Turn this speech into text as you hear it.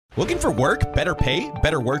Looking for work, better pay,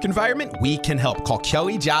 better work environment? We can help. Call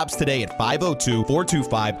Kelly Jobs today at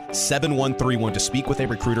 502-425-7131 to speak with a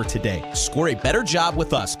recruiter today. Score a better job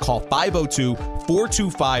with us. Call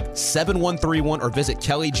 502-425-7131 or visit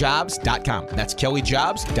kellyjobs.com. That's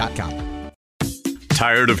kellyjobs.com.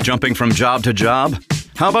 Tired of jumping from job to job?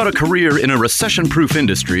 How about a career in a recession-proof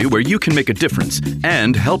industry where you can make a difference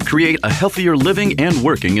and help create a healthier living and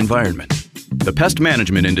working environment? The pest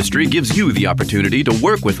management industry gives you the opportunity to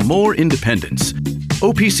work with more independence.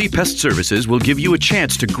 OPC Pest Services will give you a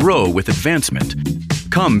chance to grow with advancement.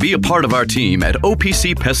 Come be a part of our team at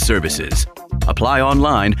OPC Pest Services. Apply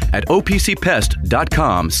online at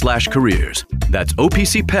opcpest.com/careers. That's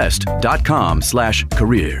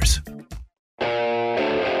opcpest.com/careers.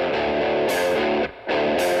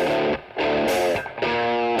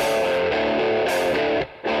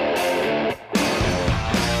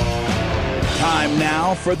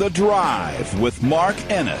 Now for The Drive with Mark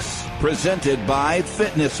Ennis, presented by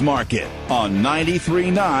Fitness Market on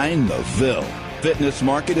 93.9 The Ville. Fitness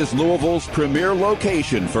Market is Louisville's premier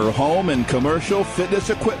location for home and commercial fitness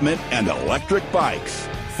equipment and electric bikes.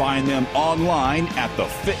 Find them online at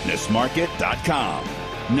thefitnessmarket.com.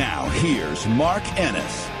 Now here's Mark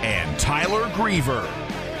Ennis and Tyler Griever.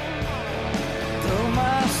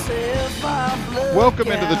 Welcome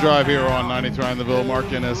into The Drive here on 93.9 The Ville.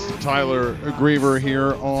 Mark Ennis, Tyler Griever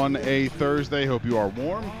here on a Thursday. Hope you are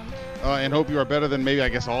warm and hope you are better than maybe, I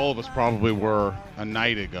guess, all of us probably were a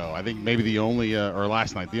night ago. I think maybe the only, or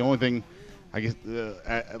last night, the only thing, I guess,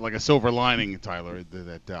 like a silver lining, Tyler,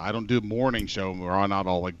 that I don't do a morning show where I'm not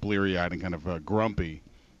all like bleary-eyed and kind of grumpy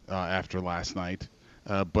after last night.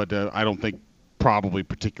 But I don't think probably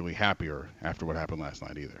particularly happier after what happened last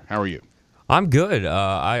night either. How are you? I'm good.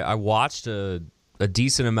 I watched a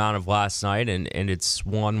decent amount of last night, and it's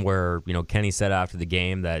one where, you know, Kenny said after the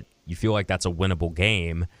game that you feel like that's a winnable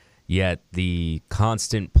game, yet the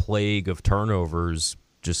constant plague of turnovers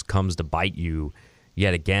just comes to bite you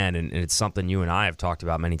yet again, and it's something you and I have talked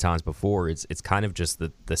about many times before. It's kind of just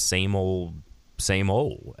the same old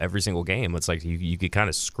every single game. It's like you could kind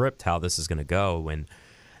of script how this is going to go, and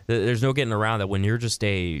there's no getting around that when you're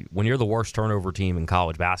the worst turnover team in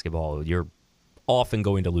college basketball, you're often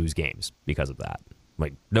going to lose games because of that.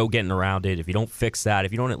 Like, no getting around it. If you don't fix that,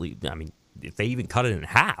 if you don't at least, I mean, if they even cut it in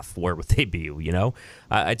half, where would they be, you know?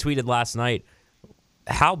 I tweeted last night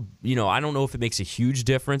how, you know, I don't know if it makes a huge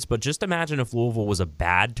difference, but just imagine if Louisville was a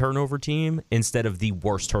bad turnover team instead of the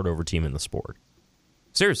worst turnover team in the sport.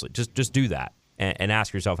 Seriously, just do that and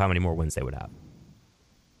ask yourself how many more wins they would have.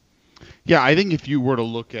 Yeah, I think if you were to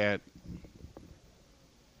look at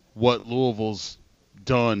what Louisville's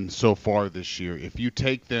done so far this year, if you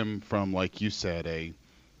take them from, like you said, a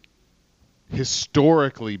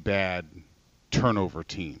historically bad turnover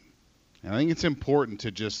team, and I think it's important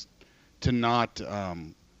to not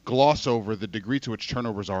gloss over the degree to which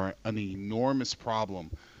turnovers are an enormous problem,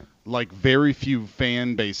 like very few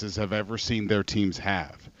fan bases have ever seen their teams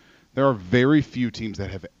have. There are very few teams that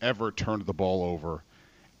have ever turned the ball over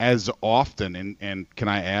as often, and can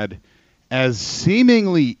I add, as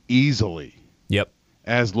seemingly easily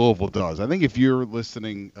as Louisville does. I think if you're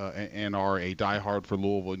listening and are a diehard for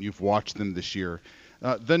Louisville and you've watched them this year,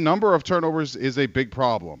 the number of turnovers is a big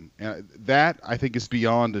problem. That, I think, is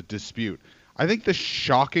beyond a dispute. I think the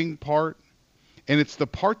shocking part, and it's the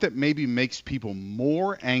part that maybe makes people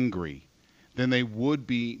more angry than they would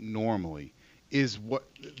be normally, is what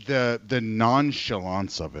the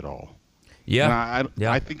nonchalance of it all. Yeah.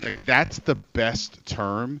 I think that's the best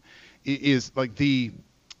term, is like the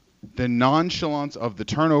nonchalance of the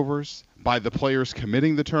turnovers by the players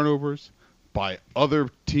committing the turnovers, by other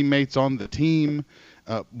teammates on the team,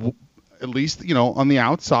 at least, you know, on the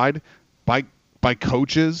outside, by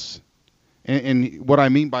coaches. And what I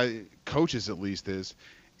mean by coaches, at least, is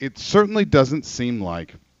it certainly doesn't seem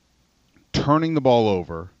like turning the ball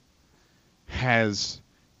over has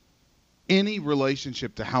any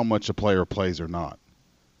relationship to how much a player plays or not.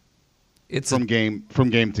 It's from game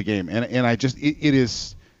to game, and I just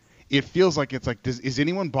it feels like it's like, is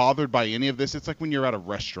anyone bothered by any of this? It's like when you're at a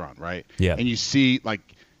restaurant, right? Yeah. And you see, like,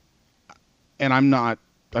 and I'm not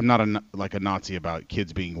like a Nazi about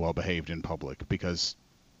kids being well behaved in public because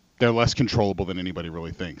they're less controllable than anybody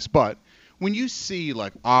really thinks. But when you see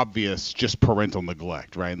like obvious just parental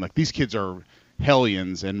neglect, right? And like these kids are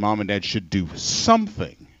hellions and mom and dad should do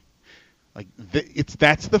something. Like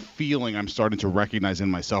that's the feeling I'm starting to recognize in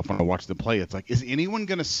myself when I watch them play. It's like, is anyone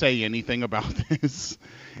going to say anything about this,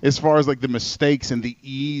 as far as like the mistakes and the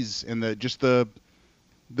ease and the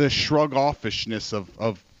shrug offishness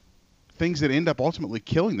of things that end up ultimately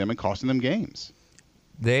killing them and costing them games?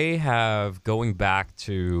 They have, going back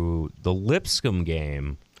to the Lipscomb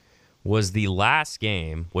game, was the last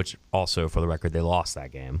game, which also, for the record, they lost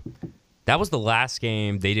that game. That was the last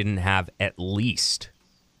game they didn't have at least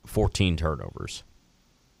 14 turnovers.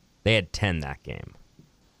 They had 10 that game.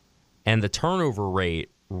 And the turnover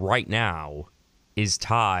rate right now is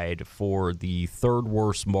tied for the third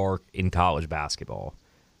worst mark in college basketball.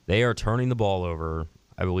 They are turning the ball over,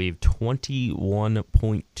 I believe,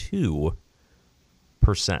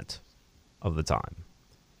 21.2% of the time.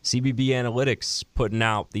 CBB Analytics putting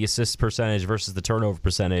out the assist percentage versus the turnover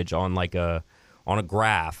percentage on a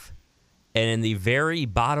graph. And in the very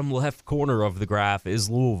bottom left corner of the graph is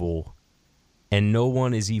Louisville, and no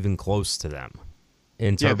one is even close to them.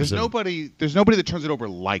 There's nobody that turns it over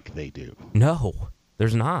like they do. No,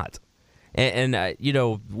 there's not. And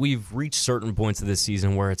we've reached certain points of this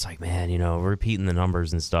season where it's like, man, repeating the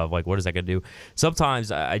numbers and stuff, like, what is that going to do?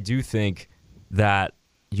 Sometimes I do think that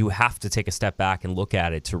you have to take a step back and look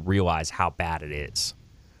at it to realize how bad it is.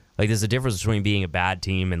 Like, there's a difference between being a bad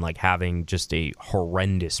team and, like, having just a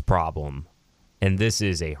horrendous problem. And this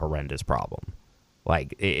is a horrendous problem.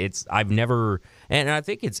 Like, I've never, and I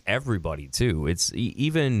think it's everybody, too. It's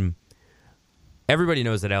even, everybody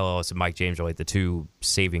knows that L. Ellis and Mike James are, like, the two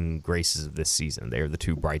saving graces of this season. They are the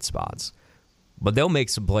two bright spots. But they'll make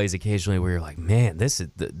some plays occasionally where you're like, man, this is,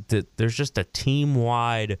 there's just a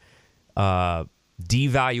team-wide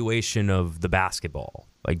devaluation of the basketball.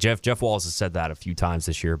 Like Jeff Walls has said that a few times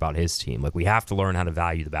this year about his team. Like, we have to learn how to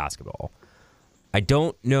value the basketball. I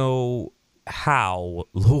don't know how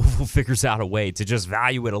Louisville figures out a way to just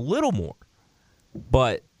value it a little more,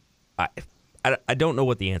 but I don't know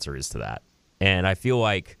what the answer is to that. And I feel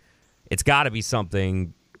like it's got to be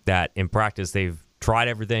something that in practice they've tried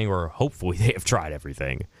everything, or hopefully they have tried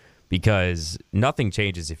everything, because nothing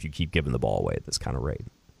changes if you keep giving the ball away at this kind of rate.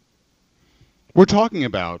 We're talking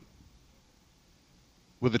about,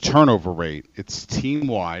 with a turnover rate, it's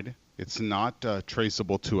team-wide. It's not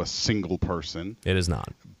traceable to a single person. It is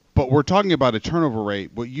not. But we're talking about a turnover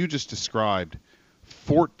rate, what you just described.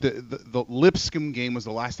 The Lipscomb game was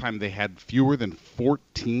the last time they had fewer than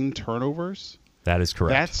 14 turnovers. That is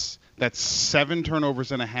correct. That's 7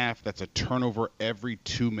 turnovers and a half. That's a turnover every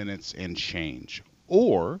 2 minutes and change.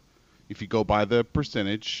 Or, if you go by the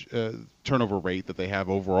percentage turnover rate that they have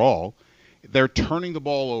overall, they're turning the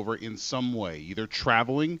ball over in some way, either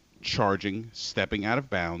traveling, charging, stepping out of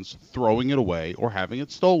bounds, throwing it away, or having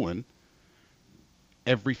it stolen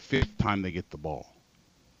every 5th time they get the ball.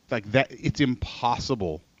 Like that, it's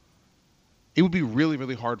impossible. It would be really,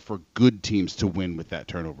 really hard for good teams to win with that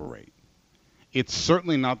turnover rate. It's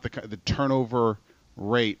certainly not the turnover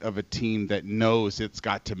rate of a team that knows it's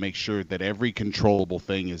got to make sure that every controllable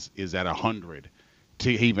thing is at 100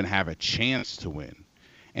 to even have a chance to win.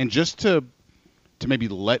 And just to maybe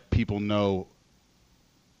let people know,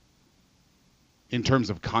 in terms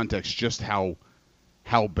of context, just how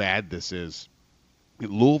bad this is.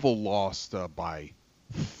 Louisville lost by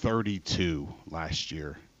 32 last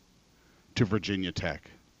year to Virginia Tech.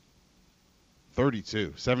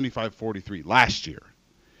 32, 75-43 last year.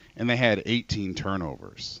 And they had 18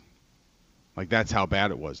 turnovers. Like, that's how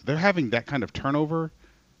bad it was. They're having that kind of turnover,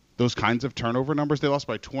 those kinds of turnover numbers. They lost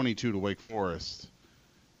by 22 to Wake Forest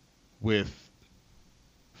with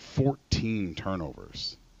 14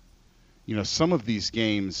 turnovers. Some of these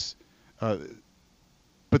games,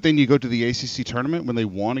 but then you go to the ACC tournament when they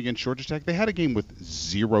won against Georgia Tech, they had a game with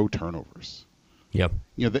 0 turnovers. Yep.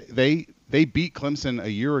 They beat Clemson a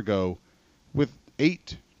year ago with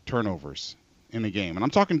 8 turnovers in a game. And I'm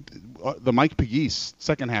talking the Mike Pegues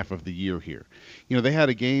second half of the year here. They had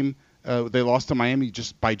a game, they lost to Miami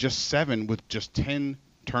by just 7 with just 10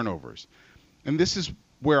 turnovers. And this is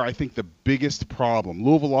where I think the biggest problem.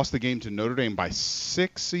 Louisville lost the game to Notre Dame by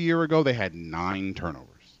 6 a year ago. They had 9 turnovers.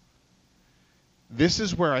 This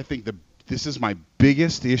is where I think this is my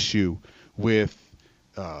biggest issue with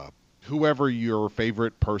whoever your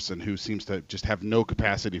favorite person who seems to just have no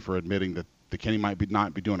capacity for admitting that Kenny might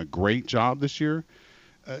not be doing a great job this year.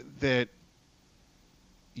 That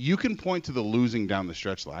you can point to the losing down the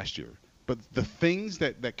stretch last year, but the things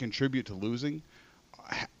that contribute to losing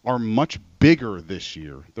are much bigger this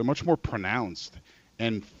year. They're much more pronounced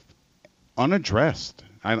and unaddressed.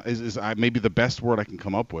 Is maybe the best word I can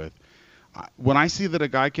come up with. When I see that a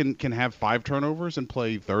guy can have 5 turnovers and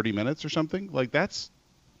play 30 minutes or something, like that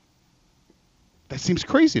seems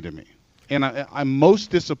crazy to me. And I'm most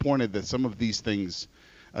disappointed that some of these things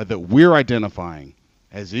that we're identifying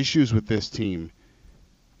as issues with this team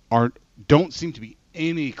don't seem to be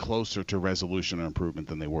any closer to resolution or improvement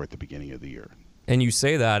than they were at the beginning of the year. And you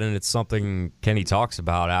say that, and it's something Kenny talks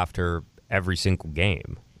about after every single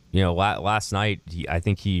game. You know, last night, I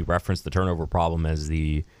think he referenced the turnover problem as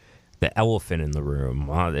the elephant in the room.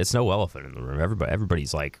 It's no elephant in the room.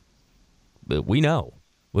 Everybody's like, we know.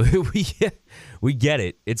 We get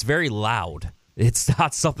it. It's very loud. It's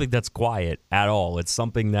not something that's quiet at all. It's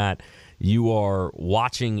something that you are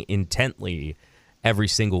watching intently every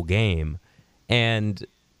single game. And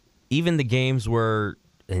even the games where,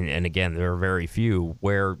 and again, there are very few,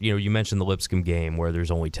 where, you know, you mentioned the Lipscomb game where there's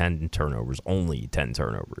only 10 turnovers.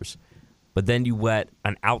 But then you let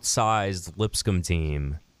an outsized Lipscomb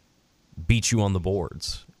team beat you on the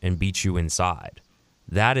boards and beat you inside.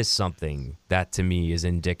 That is something that, to me, is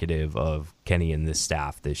indicative of Kenny and this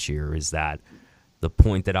staff this year, is that the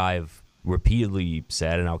point that I've repeatedly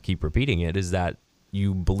said, and I'll keep repeating it, is that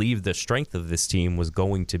you believe the strength of this team was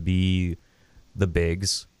going to be the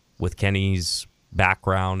bigs, with Kenny's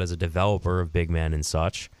background as a developer of big men and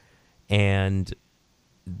such. And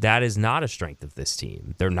that is not a strength of this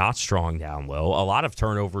team. They're not strong down low. A lot of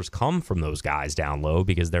turnovers come from those guys down low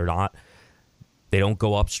because they don't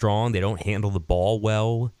go up strong. They don't handle the ball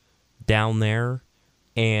well down there.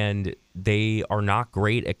 And they are not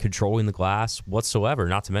great at controlling the glass whatsoever.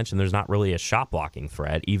 Not to mention there's not really a shot blocking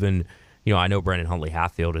threat. Even, you know, I know Brendan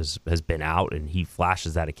Huntley-Hatfield has been out and he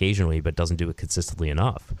flashes that occasionally but doesn't do it consistently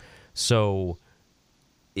enough. So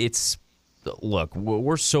look,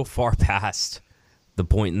 we're so far past the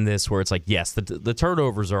point in this where it's like, yes, the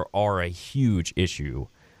turnovers are a huge issue.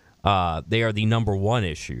 They are the number one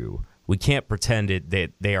issue. We can't pretend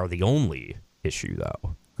that they are the only issue,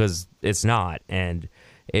 though, because it's not. And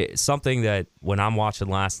it's something that when I'm watching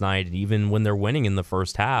last night, and even when they're winning in the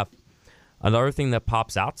first half, another thing that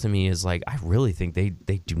pops out to me is, like, I really think they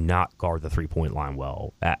do not guard the three-point line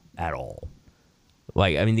well at all.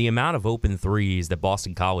 Like, I mean, the amount of open threes that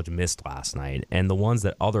Boston College missed last night and the ones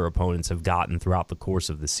that other opponents have gotten throughout the course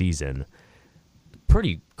of the season,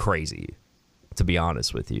 pretty crazy, to be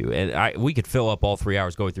honest with you. And we could fill up all 3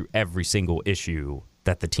 hours going through every single issue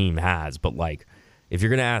that the team has. But, like, if you're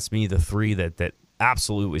going to ask me the three that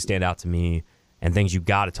absolutely stand out to me and things you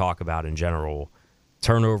got to talk about in general,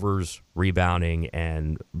 turnovers, rebounding,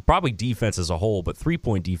 and probably defense as a whole, but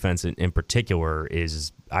three-point defense in particular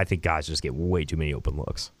is, I think guys just get way too many open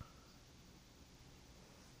looks.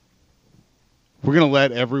 We're going to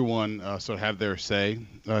let everyone sort of have their say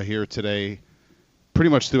here today. Pretty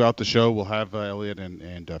much throughout the show, we'll have Elliot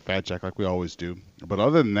and Fat Jack like we always do. But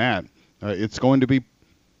other than that, it's going to be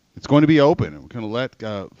open. We're going to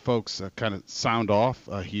let folks kind of sound off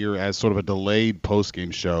here as sort of a delayed post-game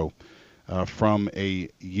show from a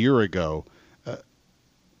year ago.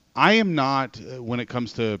 I am not, when it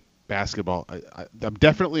comes to basketball, I'm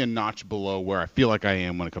definitely a notch below where I feel like I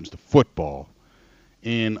am when it comes to football,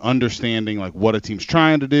 in understanding like what a team's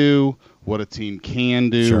trying to do, what a team can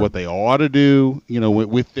do, sure, what they ought to do, you know,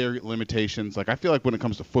 with their limitations. Like, I feel like when it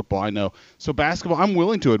comes to football, I know. So basketball, I'm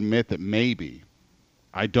willing to admit that maybe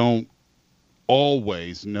I don't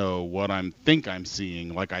always know what I'm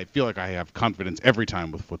seeing. Like, I feel like I have confidence every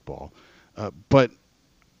time with football. But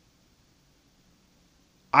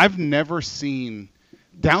I've never seen,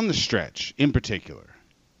 down the stretch in particular,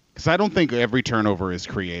 because I don't think every turnover is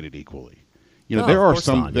created equally. You know, there are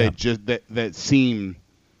some that seem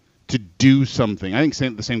to do something. I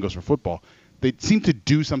think the same goes for football. They seem to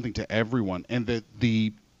do something to everyone, and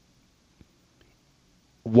the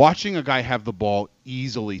watching a guy have the ball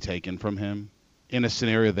easily taken from him in a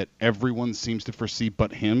scenario that everyone seems to foresee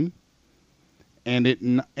but him,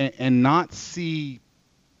 and not see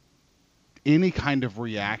any kind of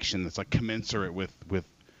reaction that's like commensurate with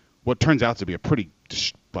what turns out to be a pretty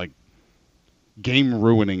like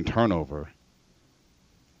game-ruining turnover.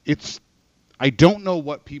 I don't know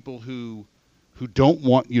what people who don't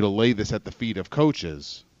want you to lay this at the feet of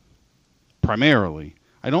coaches, primarily,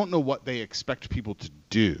 I don't know what they expect people to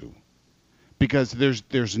do, because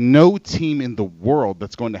there's no team in the world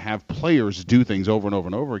that's going to have players do things over and over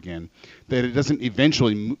and over again that it doesn't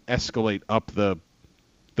eventually escalate up the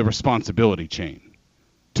responsibility chain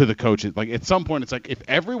to the coaches. Like, at some point, it's like, if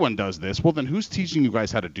everyone does this, well, then who's teaching you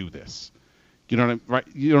guys how to do this? You know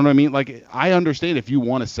what I mean? Like, I understand if you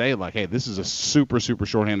want to say, like, hey, this is a super, super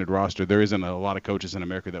shorthanded roster. There isn't a lot of coaches in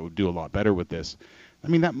America that would do a lot better with this. I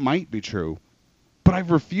mean, that might be true. But I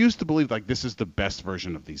refuse to believe, like, this is the best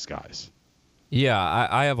version of these guys. Yeah,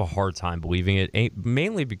 I have a hard time believing it,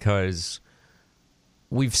 mainly because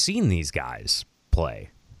we've seen these guys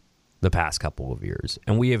play the past couple of years,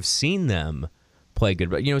 and we have seen them play good.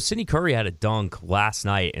 But, you know, Sidney Curry had a dunk last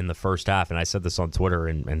night in the first half, and I said this on Twitter,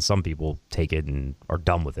 and some people take it and are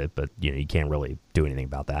done with it, but, you know, you can't really do anything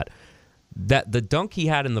about that. That the dunk he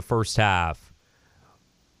had in the first half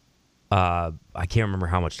I can't remember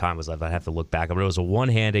how much time was left. I'd have to look back. But it was a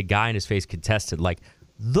one-handed guy in his face contested. Like,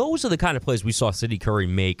 those are the kind of plays we saw Sidney Curry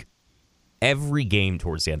make every game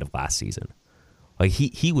towards the end of last season. Like,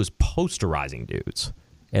 he was posterizing dudes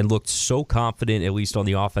and looked so confident, at least on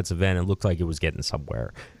the offensive end, and looked like it was getting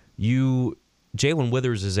somewhere. Jalen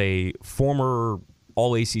Withers is a former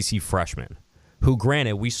All-ACC freshman who,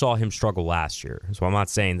 granted, we saw him struggle last year. So I'm not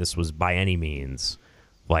saying this was by any means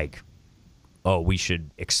like, oh, we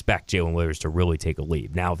should expect Jalen Withers to really take a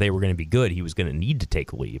leap. Now, if they were going to be good, he was going to need to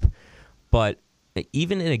take a leap. But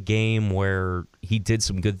even in a game where he did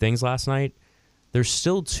some good things last night, there's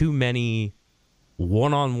still too many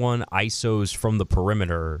one-on-one ISOs from the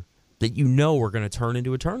perimeter that you know are going to turn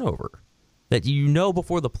into a turnover. That you know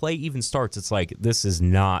before the play even starts, it's like, this is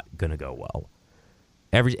not going to go well.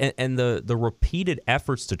 And the repeated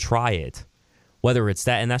efforts to try it, whether it's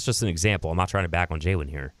that, and that's just an example. I'm not trying to back on Jalen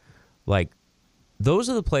here. Like, those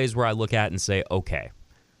are the plays where I look at and say, okay,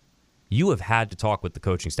 you have had to talk with the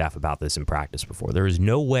coaching staff about this in practice before. There is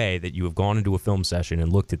no way that you have gone into a film session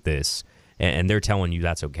and looked at this and they're telling you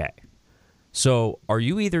that's okay. So are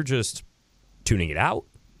you either just tuning it out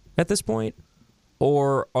at this point,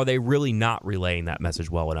 or are they really not relaying that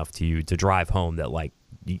message well enough to you to drive home that, like,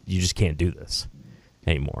 you just can't do this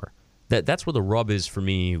anymore? That's where the rub is for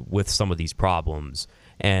me with some of these problems.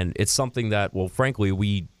 And it's something that, well, frankly,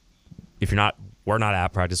 we're not at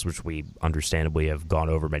practice, which we understandably have gone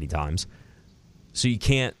over many times. So you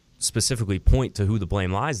can't specifically point to who the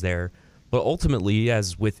blame lies there. But ultimately,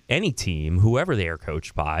 as with any team, whoever they are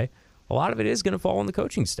coached by, a lot of it is going to fall on the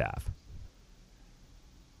coaching staff.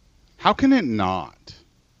 How can it not?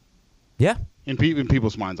 Yeah. In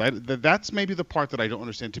people's minds. That's maybe the part that I don't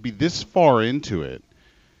understand. To be this far into it.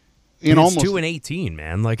 It's 2-18,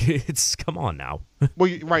 man. Like, it's, come on now.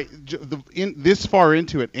 Well, right. This far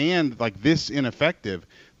into it and, like, this ineffective,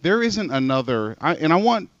 there isn't another. I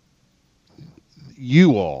want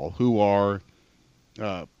you all who are,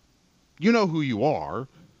 you know who you are,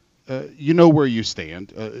 you know where you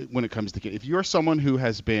stand when it comes to, if you're someone who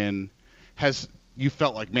you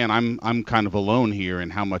felt like, man, I'm kind of alone here in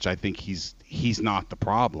how much I think he's not the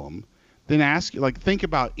problem. Then think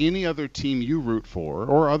about any other team you root for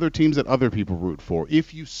or other teams that other people root for.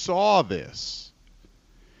 If you saw this,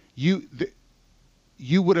 you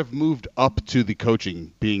would have moved up to the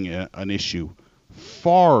coaching being an issue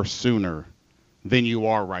far sooner than you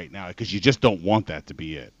are right now, because you just don't want that to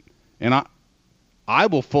be it. And I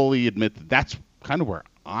will fully admit that that's kind of where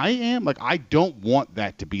I am. Like, I don't want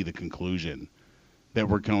that to be the conclusion that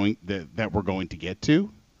we're going to get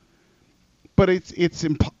to. But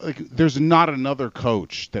there's not another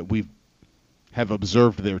coach that we have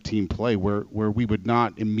observed their team play where we would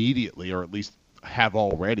not immediately, or at least have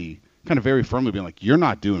already, kind of very firmly been like, you're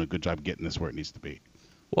not doing a good job getting this where it needs to be.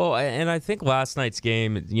 Well, and I think last night's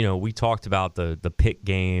game, we talked about the Pitt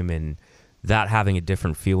game and that having a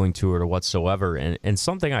different feeling to it or whatsoever. And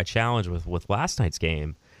something I challenge with last night's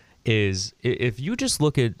game is, if you just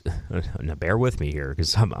look at, now bear with me here,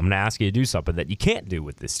 because I'm going to ask you to do something that you can't do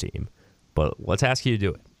with this team. But let's ask you to do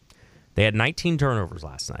it. They had 19 turnovers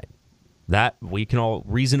last night. That, we can all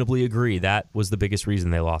reasonably agree, that was the biggest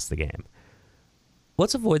reason they lost the game.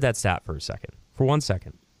 Let's avoid that stat for 1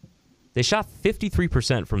 second. They shot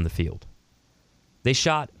 53% from the field. They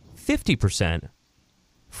shot 50%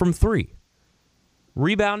 from three.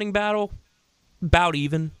 Rebounding battle, about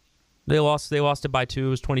even. They lost it by 2. It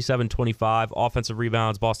was 27-25. Offensive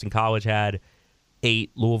rebounds, Boston College had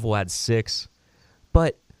 8. Louisville had 6.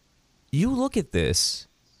 But you look at this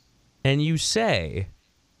and you say,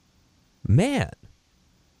 man,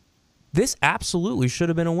 this absolutely should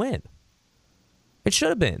have been a win. It should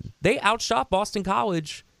have been. They outshot Boston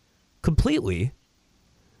College completely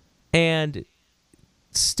and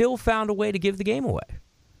still found a way to give the game away.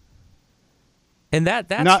 And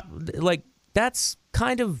that's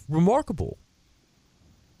kind of remarkable.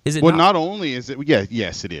 Is it? Well, not only is it,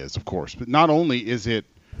 yes, it is, of course. But not only is it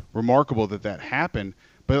remarkable that happened,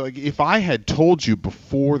 but like, if I had told you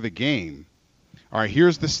before the game, all right,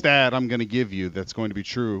 here's the stat I'm going to give you that's going to be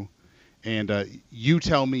true, and you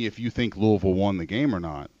tell me if you think Louisville won the game or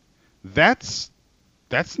not. That's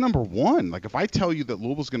number one. Like, if I tell you that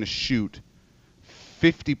Louisville's going to shoot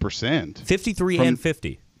 50%, 53 and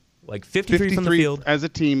 50, like 53 from the field as a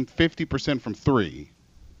team, 50% from three,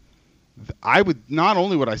 I would, not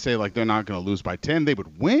only would I say like they're not going to lose by 10, they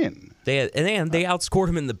would win. They outscored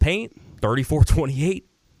them in the paint, 34-28.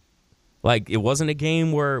 Like, it wasn't a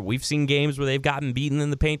game where we've seen games where they've gotten beaten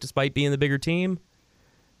in the paint despite being the bigger team.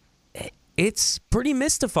 It's pretty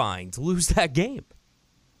mystifying to lose that game.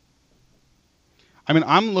 I mean,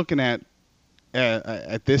 I'm looking at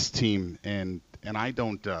at this team, and I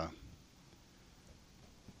don't.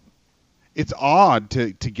 It's odd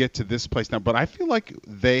to get to this place now, but I feel like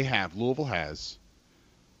Louisville has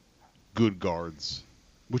good guards,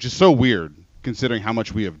 which is so weird considering how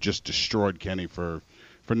much we have just destroyed Kenny for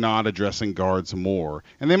not addressing guards more.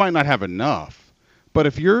 And they might not have enough. But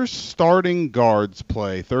if your starting guards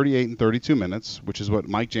play 38 and 32 minutes, which is what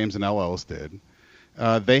Mike James and L. Ellis did,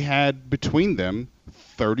 they had between them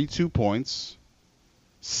 32 points,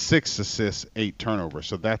 6 assists, 8 turnovers.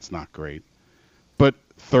 So that's not great. But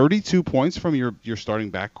 32 points from your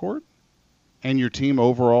starting backcourt, and your team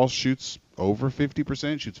overall shoots over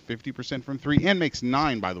 50%, shoots 50% from 3, and makes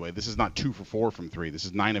 9, by the way. This is not 2 for 4 from 3. This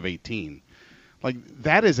is 9 of 18. Like,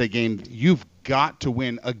 that is a game you've got to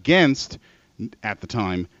win against, at the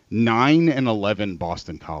time, 9 and 11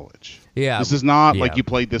 Boston College. Yeah. This is not like you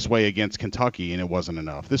played this way against Kentucky and it wasn't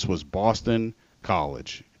enough. This was Boston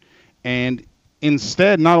College. And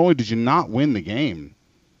instead, not only did you not win the game,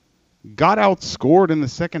 got outscored in the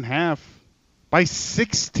second half by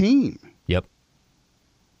 16. Yep.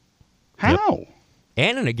 How? Yep.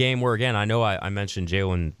 And in a game where, again, I know I mentioned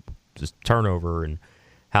Jalen just turnover and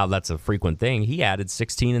how that's a frequent thing. He added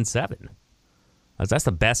 16 and 7. That's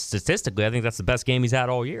the best statistically. I think that's the best game he's had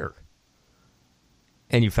all year.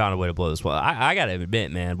 And you found a way to blow this well. I got to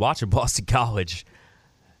admit, man, watching Boston College,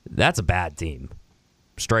 that's a bad team.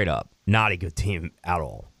 Straight up. Not a good team at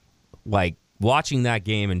all. Like, watching that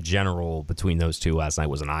game in general between those two last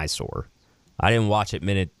night was an eyesore. I didn't watch it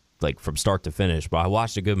from start to finish, but I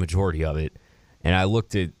watched a good majority of it. And I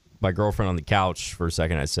looked at my girlfriend on the couch for a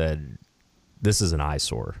second. I said, this is an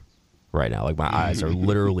eyesore right now. Like, my eyes are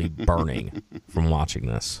literally burning from watching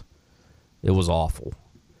this. It was awful.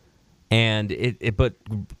 And but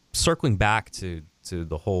circling back to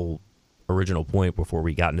the whole original point before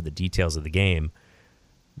we got into the details of the game,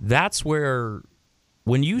 that's where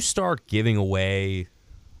when you start giving away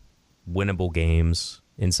winnable games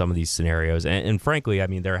in some of these scenarios, and frankly, I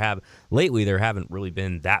mean, there haven't really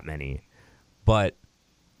been that many, but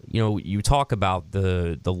you talk about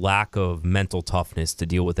the lack of mental toughness to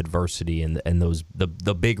deal with adversity and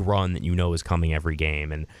the big run that is coming every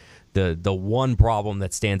game, and the one problem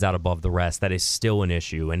that stands out above the rest that is still an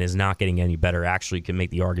issue and is not getting any better. Actually, can make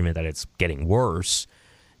the argument that it's getting worse,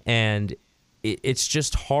 and it's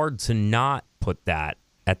just hard to not put that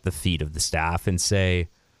at the feet of the staff and say,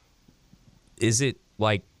 is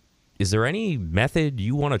there any method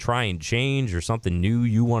you want to try and change or something new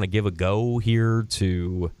you want to give a go here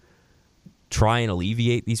to try and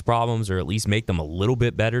alleviate these problems or at least make them a little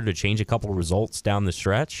bit better, to change a couple of results down the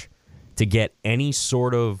stretch, to get any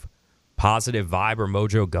sort of positive vibe or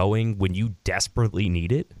mojo going when you desperately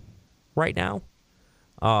need it right now?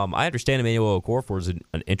 I understand Emmanuel Okorafor is an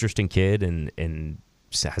interesting kid and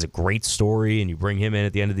has a great story, and you bring him in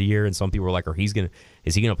at the end of the year, and some people are like, is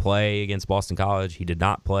he gonna play against Boston College? He did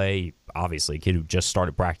not play. Obviously, a kid who just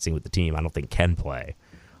started practicing with the team, I don't think can play.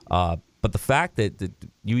 But the fact that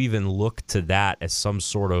you even look to that as some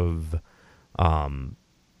sort of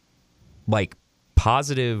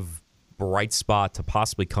positive bright spot to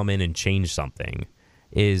possibly come in and change something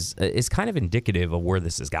is kind of indicative of where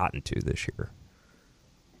this has gotten to this year.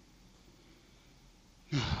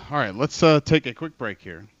 All right, let's take a quick break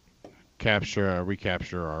here,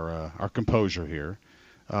 recapture our composure here,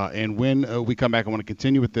 and when we come back, I want to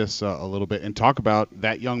continue with this a little bit and talk about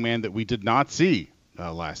that young man that we did not see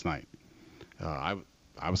last night. I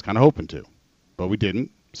was kind of hoping to, but we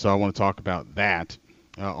didn't, so I want to talk about that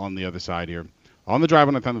on the other side here. On the Drive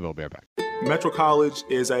on Nathaniel, we'll be right back. Metro College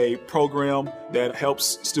is a program that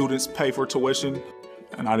helps students pay for tuition,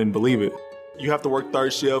 and I didn't believe it. You have to work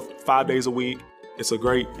third shift 5 days a week. It's a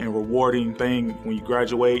great and rewarding thing when you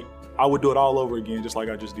graduate. I would do it all over again, just like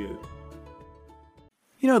I just did.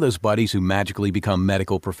 You know those buddies who magically become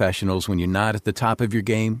medical professionals when you're not at the top of your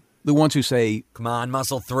game? The ones who say, "Come on,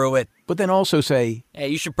 muscle through it," but then also say, "Hey,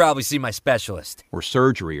 you should probably see my specialist." Or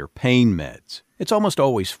surgery or pain meds. It's almost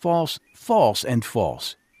always false, false, and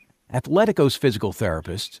false. Athletico's physical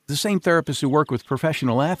therapists, the same therapists who work with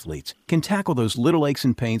professional athletes, can tackle those little aches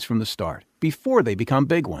and pains from the start, before they become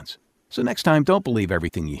big ones. So next time, don't believe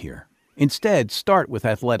everything you hear. Instead, start with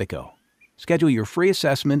Athletico. Schedule your free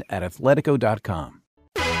assessment at athletico.com.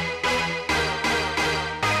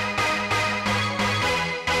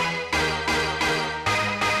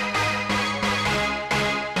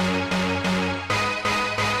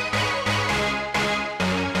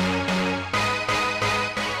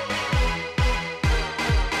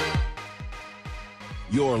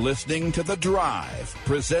 You're listening to The Drive,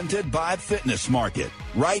 presented by Fitness Market,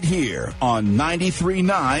 right here on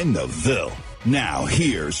 93.9 The Ville. Now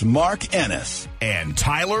here's Mark Ennis. And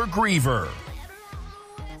Tyler Griever.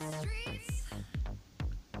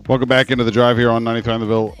 Welcome back into the drive here on 93 on the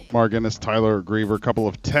Ville. Mark Ennis, Tyler Griever. A couple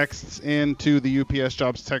of texts into the UPS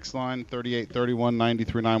Jobs text line,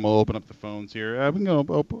 3831-939. We'll open up the phones here. We can go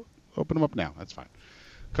open them up now. That's fine.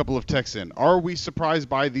 A couple of texts in. Are we surprised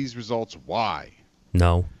by these results? Why?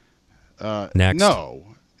 No. Next. No.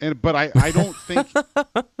 But I don't think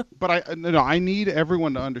 – but I need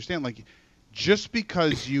everyone to understand, like, just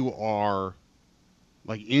because you are –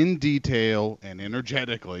 like in detail and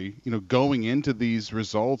energetically, going into these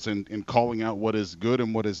results and calling out what is good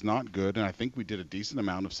and what is not good. And I think we did a decent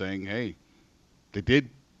amount of saying, hey, they did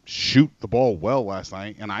shoot the ball well last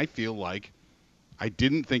night. And I feel like I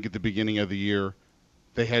didn't think at the beginning of the year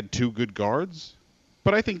they had two good guards,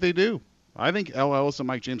 but I think they do. I think L. Ellis and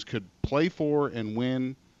Mike James could play for and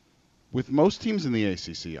win with most teams in the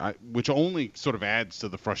ACC, which only sort of adds to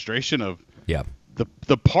the frustration of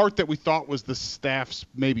the part that we thought was the staff's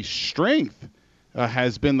maybe strength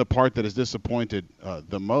has been the part that has disappointed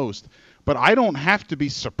the most. But I don't have to be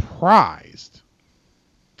surprised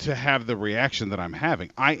to have the reaction that I'm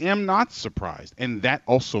having. I am not surprised, and that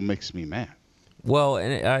also makes me mad. Well,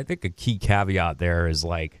 and I think a key caveat there is,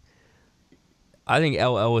 like, I think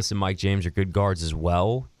L. Ellis and Mike James are good guards as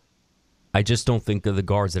well. I just don't think they're the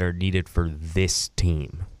guards that are needed for this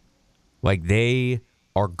team. Like, they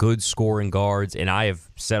are good scoring guards, and I have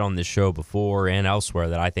said on this show before and elsewhere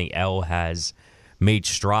that I think L has made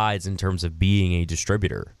strides in terms of being a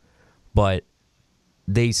distributor. But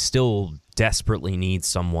they still desperately need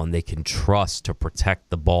someone they can trust to protect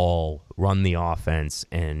the ball, run the offense,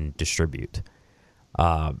 and distribute.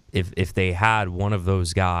 If they had one of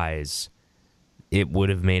those guys, it would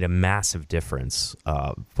have made a massive difference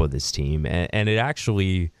for this team. And it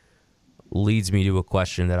actually leads me to a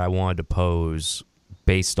question that I wanted to pose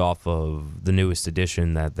based off of the newest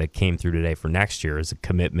edition that came through today for next year is a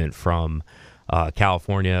commitment from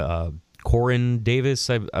California, Corin Davis,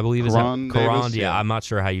 I believe. Corin Davis, yeah. I'm not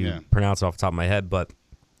sure how you pronounce it off the top of my head, but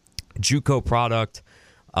JUCO product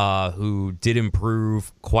who did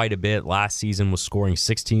improve quite a bit last season, was scoring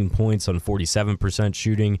 16 points on 47%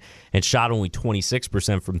 shooting and shot only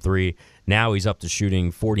 26% from three. Now he's up to shooting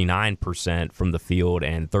 49% from the field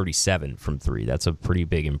and 37% from three. That's a pretty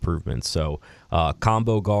big improvement. So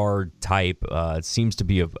combo guard type seems to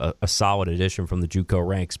be a solid addition from the JUCO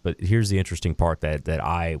ranks. But here's the interesting part that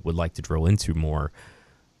I would like to drill into more.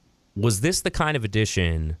 Was this the kind of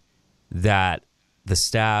addition that the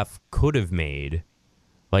staff could have made?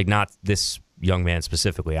 Like, not this young man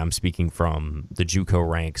specifically. I'm speaking from the JUCO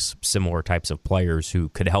ranks, similar types of players who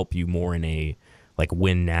could help you more in a like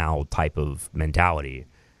win now type of mentality.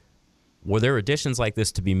 Were there additions like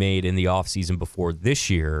this to be made in the offseason before this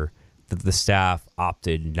year that the staff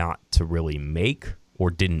opted not to really make or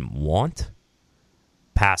didn't want,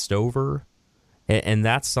 passed over? And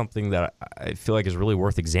that's something that I feel like is really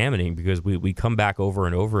worth examining, because we come back over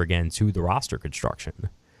and over again to the roster construction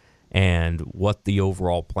and what the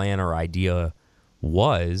overall plan or idea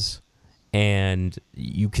was. And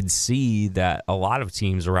you could see that a lot of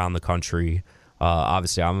teams around the country,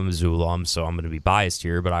 obviously I'm a Mizzou alum, so I'm going to be biased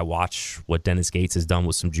here, but I watch what Dennis Gates has done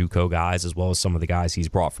with some JUCO guys as well as some of the guys he's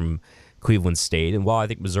brought from Cleveland State. And while I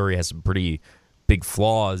think Missouri has some pretty big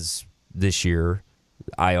flaws this year,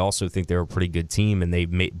 I also think they're a pretty good team, and they've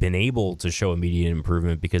been able to show immediate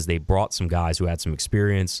improvement because they brought some guys who had some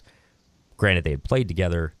experience. Granted, they had played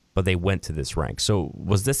together, but they went to this rank. So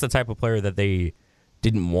was this the type of player that they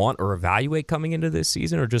didn't want or evaluate coming into this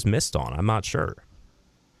season, or just missed on? I'm not sure.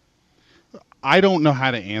 I don't know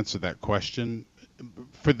how to answer that question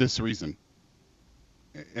for this reason.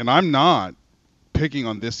 And I'm not picking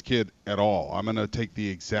on this kid at all. I'm going to take the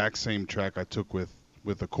exact same track I took with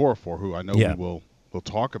Okorafor, who I know we'll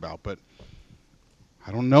talk about, but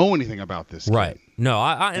I don't know anything about this kid. Right. No,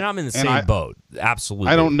 and I'm in the same boat. Absolutely.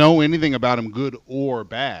 I don't know anything about him, good or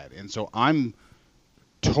bad. And so I'm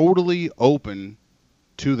totally open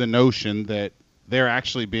to the notion that they're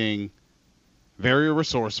actually being very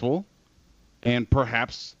resourceful and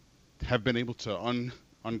perhaps have been able to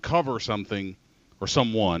uncover something or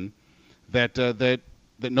someone that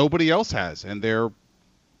nobody else has, and they're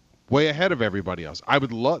way ahead of everybody else. I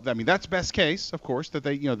would love. I mean, that's best case, of course, that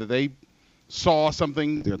they saw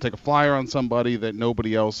something, take a flyer on somebody that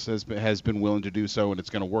nobody else has been willing to do so, and it's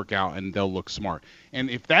going to work out, and they'll look smart. And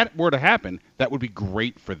if that were to happen, that would be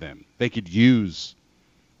great for them. They could use,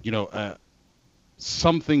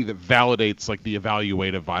 something that validates like the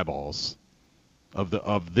evaluative eyeballs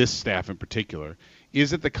of this staff in particular.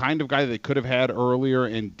 Is it the kind of guy that they could have had earlier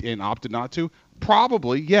and opted not to?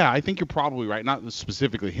 Probably, yeah. I think you're probably right. Not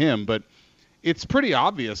specifically him, but it's pretty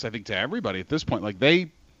obvious, I think, to everybody at this point. Like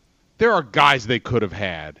there are guys they could have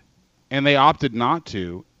had, and they opted not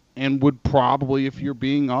to, and would probably, if you're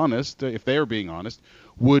being honest, if they are being honest,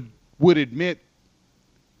 would admit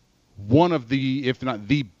one of the, if not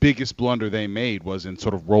the biggest blunder they made was in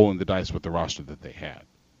sort of rolling the dice with the roster that they had,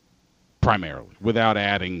 primarily, without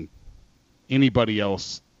adding anybody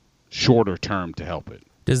else shorter term to help it.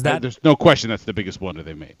 There's no question that's the biggest blunder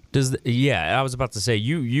they made. I was about to say,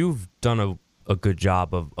 you've done a good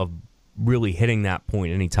job of really hitting that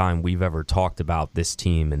point anytime we've ever talked about this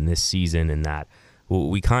team and this season, and that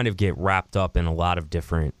we kind of get wrapped up in a lot of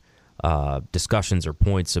different discussions or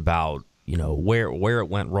points about, where it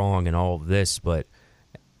went wrong and all of this. But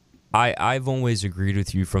I've always agreed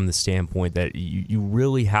with you from the standpoint that you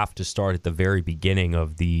really have to start at the very beginning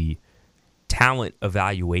of the talent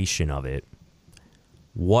evaluation of it.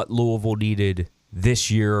 What Louisville needed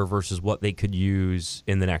this year versus what they could use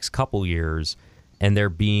in the next couple years, and there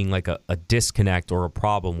being like a disconnect or a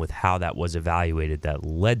problem with how that was evaluated that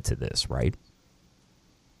led to this, right?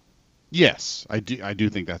 Yes, I do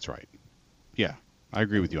think that's right. Yeah, I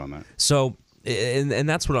agree with you on that. So, and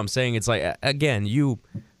that's what I'm saying. It's like, again, you're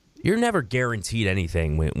never guaranteed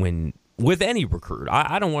anything when with any recruit.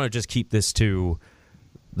 I don't want to just keep this to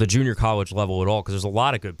the junior college level at all, because there's a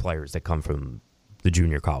lot of good players that come from the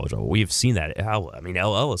junior college level. We've seen that. El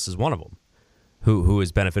Ellis is one of them who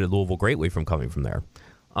has benefited Louisville greatly from coming from there.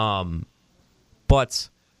 But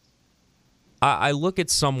I look at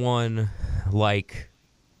someone like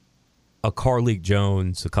a Carleek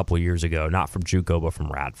Jones a couple of years ago, not from JUCO, but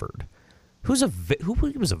from Radford, who was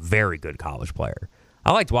a very good college player.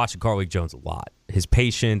 I liked watching Carleek Jones a lot. His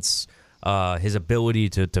patience, his ability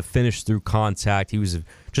to finish through contact. He was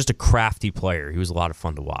just a crafty player. He was a lot of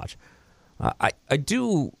fun to watch. I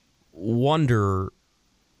do wonder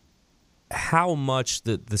how much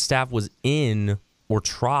the staff was in or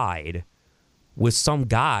tried with some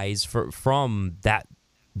guys from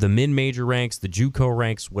the mid-major ranks, the JUCO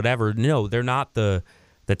ranks, whatever. No, they're not the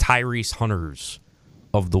Tyrese Hunters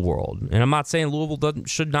of the world. And I'm not saying Louisville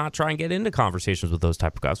should not try and get into conversations with those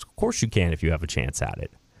type of guys. Of course you can if you have a chance at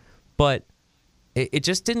it. But it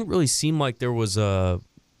just didn't really seem like there was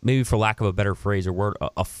maybe for lack of a better phrase or word,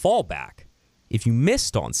 a fallback if you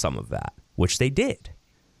missed on some of that, which they did.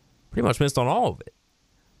 Pretty much missed on all of it.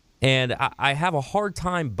 And I have a hard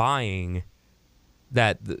time buying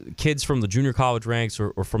that the kids from the junior college ranks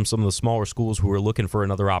or from some of the smaller schools who were looking for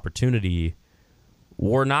another opportunity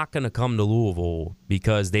were not going to come to Louisville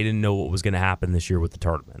because they didn't know what was going to happen this year with the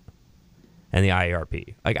tournament and the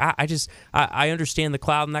IARP. Like I understand the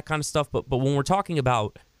cloud and that kind of stuff, but when we're talking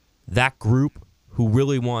about that group who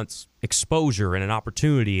really wants exposure and an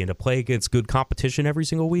opportunity and to play against good competition every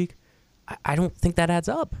single week, I don't think that adds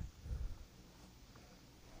up.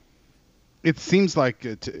 It seems like,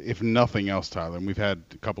 if nothing else, Tyler, and we've had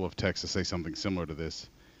a couple of texts to say something similar to this,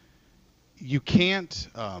 you can't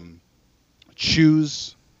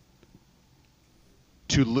choose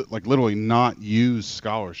to literally not use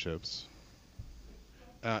scholarships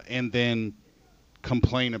and then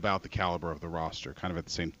complain about the caliber of the roster kind of at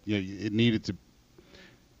the same. It needed to.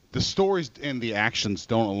 The stories and the actions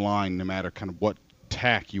don't align no matter kind of what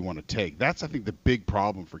tack you want to take. That's, I think, the big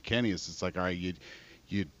problem for Kenny is it's like, all right,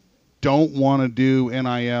 you don't want to do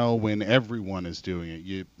NIL when everyone is doing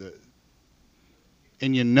it.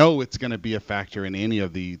 And it's going to be a factor in any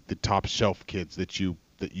of the top shelf kids that you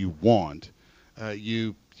want.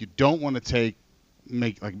 You don't want to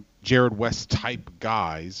make like Jared West type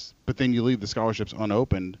guys, but then you leave the scholarships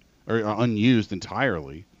unopened or unused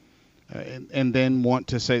entirely, and then want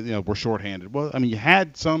to say we're shorthanded. Well, I mean, you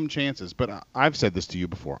had some chances, but I've said this to you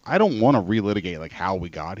before. I don't want to relitigate like how we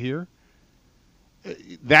got here.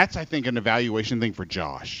 That's, I think, an evaluation thing for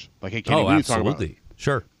Josh. Like, hey, Kenny, absolutely,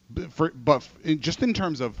 sure. But just in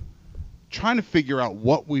terms of trying to figure out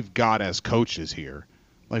what we've got as coaches here,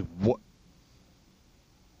 like what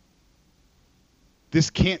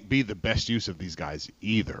this can't be the best use of these guys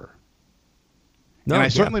either. No, and I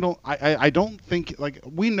certainly don't. I don't think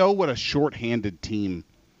we know what a shorthanded team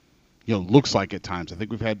looks like at times. I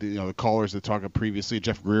think we've had the callers that talked previously.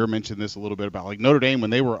 Jeff Greer mentioned this a little bit about Notre Dame when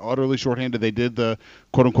they were utterly shorthanded. They did the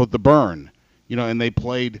quote unquote the burn, and they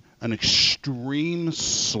played an extreme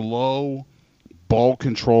slow ball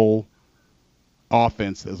control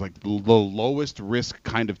offense that was like the lowest risk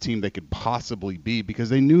kind of team they could possibly be because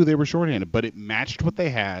they knew they were shorthanded, but it matched what they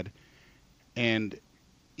had, and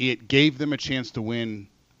it gave them a chance to win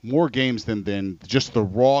more games than just the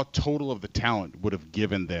raw total of the talent would have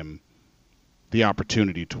given them the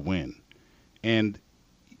opportunity to win. And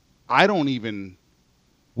I don't even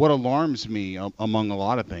what alarms me among a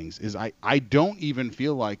lot of things is I don't even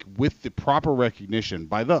feel like with the proper recognition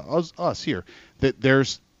by us here that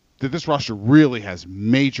this roster really has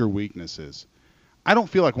major weaknesses. I don't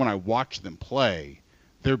feel like when I watch them play,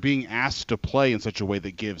 they're being asked to play in such a way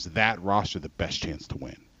that gives that roster the best chance to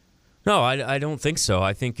win. No, I don't think so.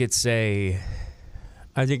 I think it's been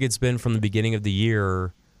from the beginning of the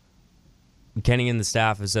year. Kenny and the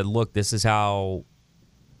staff have said, look, this is how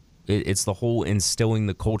it's the whole instilling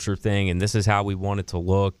the culture thing, and this is how we want it to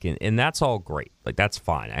look, and that's all great. Like, that's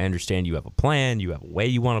fine. I understand you have a plan, you have a way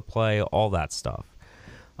you want to play, all that stuff.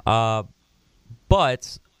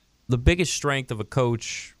 But the biggest strength of a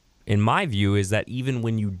coach, in my view, is that even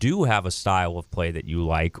when you do have a style of play that you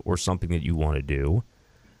like or something that you want to do,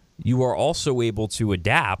 you are also able to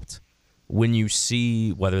adapt when you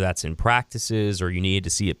see, whether that's in practices or you needed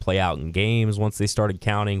to see it play out in games once they started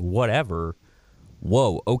counting, whatever.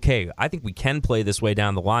 Whoa, okay, I think we can play this way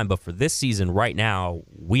down the line, but for this season right now,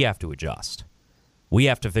 we have to adjust. We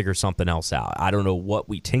have to figure something else out. I don't know what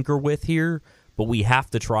we tinker with here, but we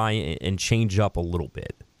have to try and change up a little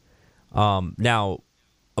bit. Now,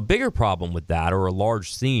 a bigger problem with that, or a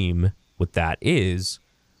large theme with that, is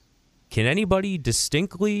can anybody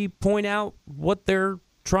distinctly point out what they're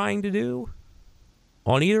trying to do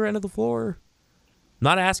on either end of the floor? I'm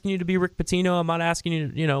not asking you to be Rick Pitino. I'm not asking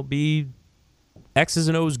you to, be X's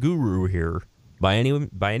and O's guru here by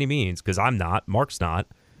any means, because I'm not. Mark's not.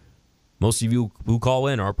 Most of you who call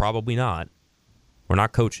in are probably not. We're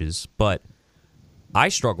not coaches, but I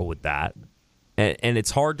struggle with that, and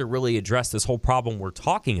it's hard to really address this whole problem we're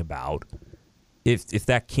talking about if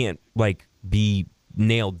that can't be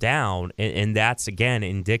nailed down, and that's again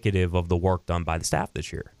indicative of the work done by the staff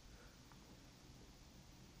this year.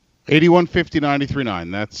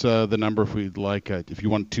 8150-93.9. That's the number if we'd like. If you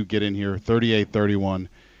want to get in here,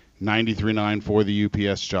 3831-93.9 for the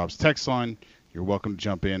UPS Jobs text line. You're welcome to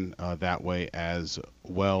jump in that way as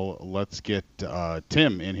well. Let's get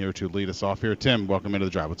Tim in here to lead us off here. Tim, welcome into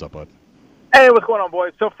the drive. What's up, bud? Hey, what's going on,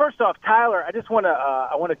 boys? So first off, Tyler, I just want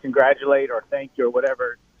to congratulate or thank you or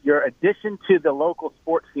whatever. Your addition to the local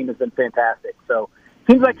sports team has been fantastic. So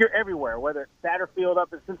it seems like you're everywhere, whether it's Satterfield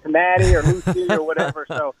up in Cincinnati or Lucy or whatever.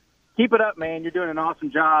 So keep it up, man. You're doing an awesome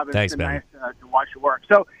job. Thanks, it's man. Nice to watch your work.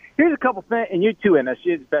 So here's a couple things, and you too, Ennis.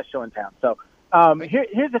 You're the best show in town. So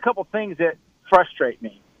here's a couple things that frustrate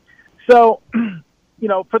me. So,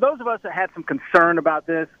 for those of us that had some concern about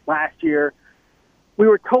this last year, we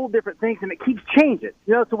were told different things, and it keeps changing.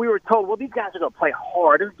 So we were told, well, these guys are going to play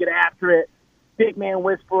hard. They're going to get after it. Big man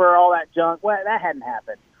whisperer, all that junk. Well, that hadn't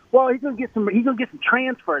happened. Well, he's going to get some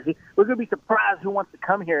transfers. We're going to be surprised who wants to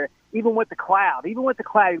come here, even with the cloud. Even with the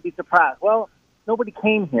cloud, you'd be surprised. Well, nobody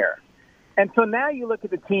came here. And so now you look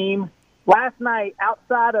at the team. Last night,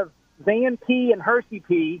 outside of Van P and Hersey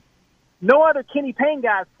P, no other Kenny Payne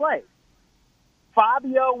guys play.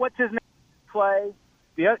 Fabio, what's his name, play.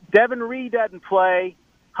 Devin Reed doesn't play.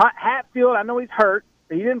 Hatfield, I know he's hurt,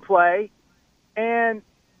 but he didn't play. And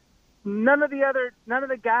none of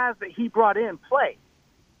the guys that he brought in played.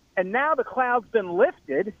 And now the cloud's been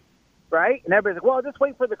lifted, right? And everybody's like, well, just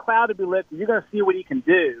wait for the cloud to be lifted. You're going to see what he can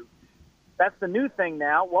do. That's the new thing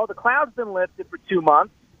now. Well, the cloud's been lifted for 2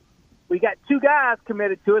 months. We got 2 guys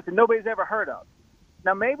committed to us that nobody's ever heard of.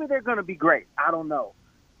 Now, maybe they're going to be great. I don't know.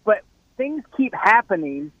 But things keep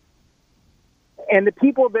happening, and the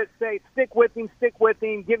people that say, stick with him,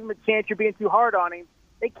 give him a chance, you're being too hard on him,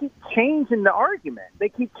 they keep changing the argument. They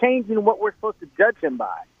keep changing what we're supposed to judge him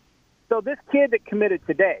by. So this kid that committed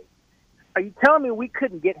today, are you telling me we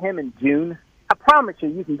couldn't get him in June? I promise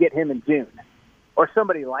you can get him in June or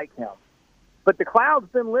somebody like him. But the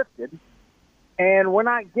cloud's been lifted, and we're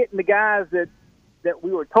not getting the guys that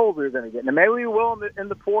we were told we were going to get. Now, maybe we will in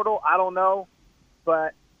the portal. I don't know.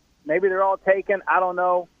 But maybe they're all taken. I don't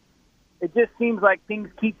know. It just seems like things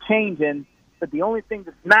keep changing. But the only thing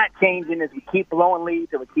that's not changing is we keep blowing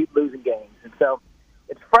leads and we keep losing games. And so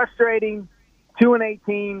it's frustrating.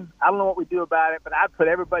 2-18. I don't know what we do about it, but I'd put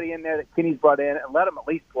everybody in there that Kenny's brought in and let them at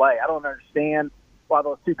least play. I don't understand why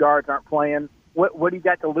those 2 guards aren't playing. What do you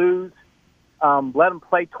got to lose? Let them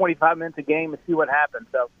play 25 minutes a game and see what happens.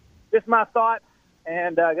 So just my thoughts.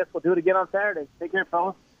 And I guess we'll do it again on Saturday. Take care,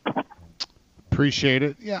 fellas. Appreciate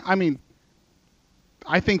it. Yeah, I mean,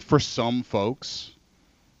 I think for some folks,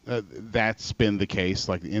 that's been the case,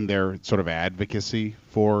 like in their sort of advocacy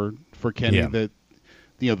for Kenny, that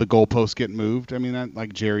the goalposts get moved. I mean,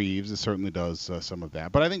 like Jerry Eves, it certainly does some of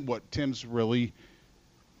that. But I think what Tim's really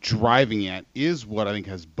driving at is what I think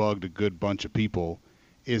has bugged a good bunch of people,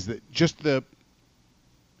 is that just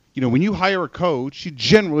when you hire a coach, you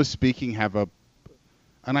generally speaking have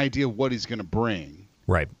an idea of what he's going to bring.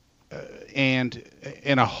 Right. And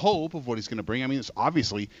a hope of what he's going to bring. I mean, it's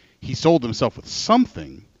obviously he sold himself with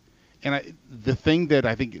something. And the thing that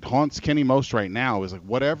I think haunts Kenny most right now is like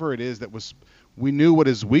whatever it is that was, we knew what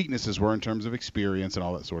his weaknesses were in terms of experience and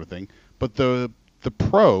all that sort of thing. But the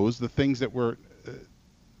pros, the things that were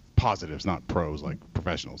positives, not pros like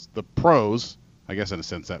professionals. The pros, I guess in a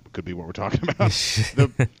sense that could be what we're talking about.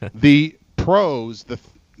 the pros,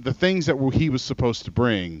 the things that he was supposed to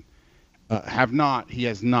bring, he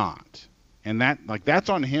has not. And that's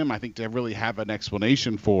on him, I think, to really have an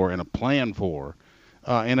explanation for and a plan for.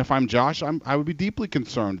 And if I'm Josh, I would be deeply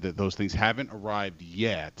concerned that those things haven't arrived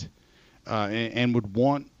yet, and would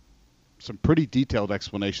want some pretty detailed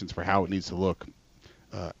explanations for how it needs to look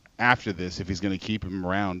after this, if he's going to keep him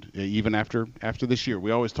around even after this year.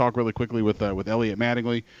 We always talk really quickly with Elliot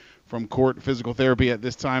Mattingly from Court Physical Therapy at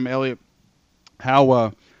this time. Elliot,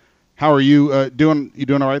 how are you doing? You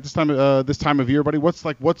doing all right this time of year, buddy? What's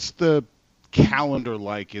the calendar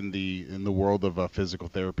like in the world of physical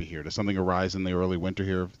therapy here? Does something arise in the early winter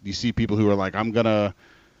here? Do you see people who are like, I'm gonna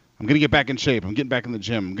get back in shape, I'm getting back in the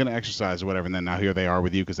gym, I'm gonna exercise or whatever, and then now here they are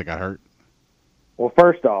with you because they got hurt? Well,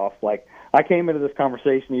 first off, I came into this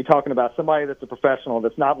conversation, you're talking about somebody that's a professional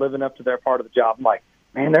that's not living up to their part of the job. I'm like,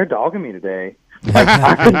 man, they're dogging me today.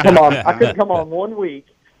 I couldn't come on 1 week,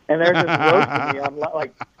 and they're just roasting me. I'm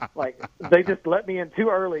like they just let me in too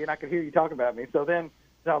early, and I could hear you talking about me. So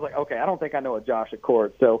I was like, okay, I don't think I know a Josh at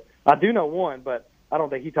Court. So I do know one, but I don't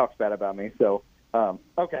think he talks bad about me. So,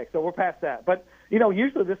 okay, so we're past that. But,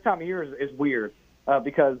 usually this time of year is weird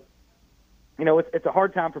because, it's a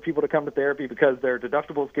hard time for people to come to therapy because their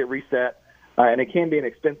deductibles get reset, and it can be an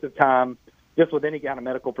expensive time just with any kind of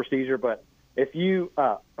medical procedure. But if you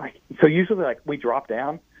so usually we drop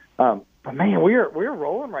down. But man, we're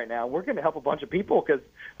rolling right now. We're going to help a bunch of people because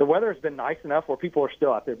the weather has been nice enough where people are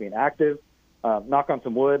still out there being active. Knock on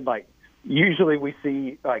some wood. Usually we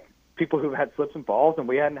see people who've had slips and falls, and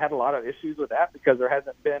we hadn't had a lot of issues with that because there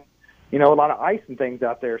hasn't been, a lot of ice and things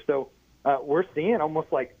out there. So we're seeing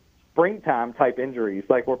almost like springtime type injuries,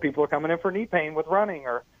 like where people are coming in for knee pain with running,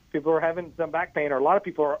 or people are having some back pain, or a lot of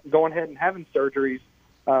people are going ahead and having surgeries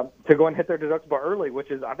to go and hit their deductible early,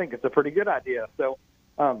 which is, I think it's a pretty good idea. So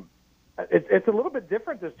it's a little bit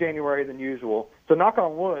different this January than usual. So knock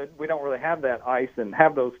on wood, we don't really have that ice and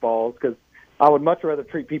have those falls, because I would much rather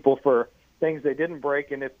treat people for things they didn't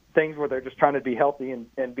break and if things where they're just trying to be healthy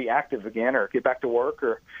and be active again, or get back to work,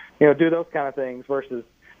 or do those kind of things, versus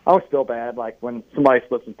I always feel bad when somebody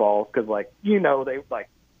slips and falls, because they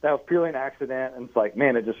that was purely an accident, and it's like,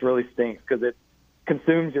 man, it just really stinks because it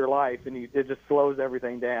consumes your life and it just slows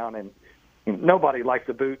everything down, and nobody likes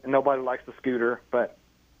a boot and nobody likes a scooter, but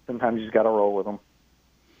sometimes you just got to roll with them.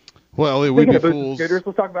 Well, we'd be fools. Scooters,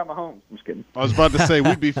 let's talk about Mahomes. I'm just kidding. I was about to say,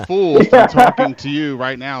 we'd be fools to talking to you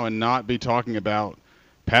right now and not be talking about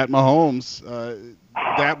Pat Mahomes.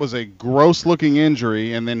 That was a gross-looking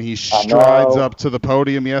injury, and then he strides up to the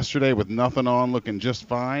podium yesterday with nothing on, looking just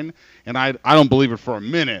fine. And I don't believe it for a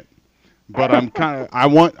minute, but I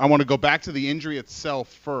want to go back to the injury itself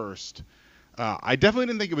first. I definitely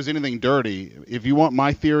didn't think it was anything dirty. If you want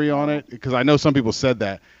my theory on it, because I know some people said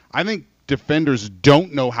that, I think defenders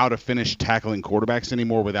don't know how to finish tackling quarterbacks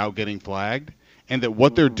anymore without getting flagged, and that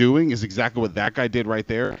what they're doing is exactly what that guy did right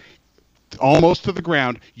there. Almost to the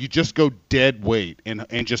ground, you just go dead weight and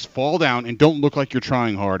just fall down and don't look like you're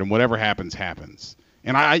trying hard, and whatever happens, happens.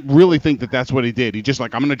 And I really think that that's what he did. He just I'm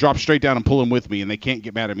going to drop straight down and pull him with me, and they can't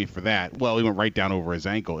get mad at me for that. Well, he went right down over his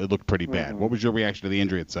ankle. It looked pretty bad. What was your reaction to the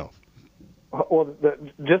injury itself? Well,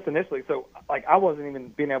 just initially, so I wasn't even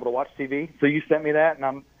being able to watch TV. So you sent me that,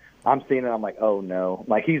 and I'm seeing it. I'm like, oh no,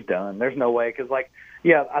 he's done. There's no way, because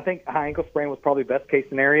I think high ankle sprain was probably best case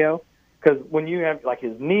scenario, because when you have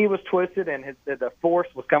his knee was twisted and the force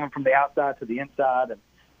was coming from the outside to the inside, and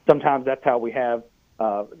sometimes that's how we have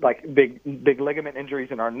big ligament injuries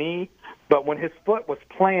in our knee. But when his foot was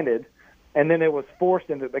planted, and then it was forced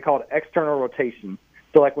into, they call it external rotation.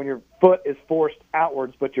 So when your foot is forced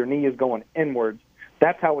outwards, but your knee is going inwards,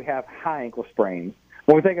 that's how we have high ankle sprains.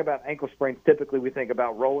 When we think about ankle sprains, typically we think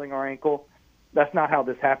about rolling our ankle. That's not how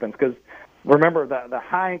this happens, because remember, the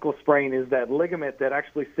high ankle sprain is that ligament that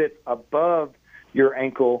actually sits above your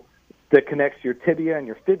ankle that connects your tibia and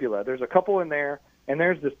your fibula. There's a couple in there, and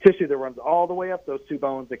there's this tissue that runs all the way up those two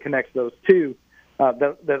bones that connects those two,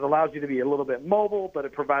 that allows you to be a little bit mobile, but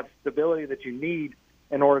it provides stability that you need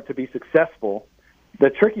in order to be successful. The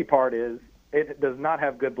tricky part is it does not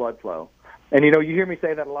have good blood flow. And, you hear me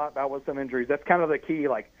say that a lot about with some injuries. That's kind of the key.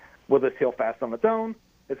 Will this heal fast on its own?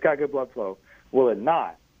 It's got good blood flow. Will it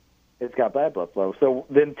not? It's got bad blood flow. So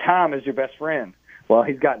then time is your best friend. Well,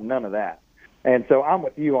 he's got none of that. And so I'm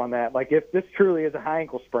with you on that. Like, if this truly is a high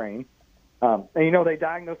ankle sprain, and, they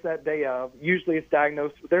diagnose that day of. Usually it's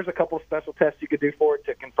diagnosed. There's a couple of special tests you could do for it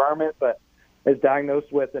to confirm it, but it's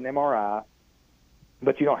diagnosed with an MRI.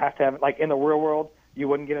 But you don't have to have it. Like, in the real world, you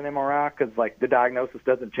wouldn't get an MRI because, like, the diagnosis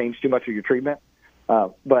doesn't change too much of your treatment.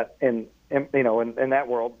 But in that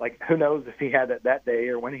world, like, who knows if he had it that day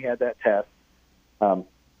or when he had that test.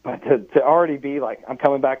 But to already be like, I'm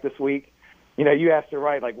coming back this week, you asked her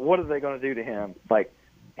right, like, what are they going to do to him? Like,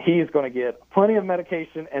 he's going to get plenty of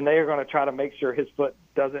medication, and they are going to try to make sure his foot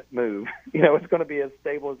doesn't move. It's going to be as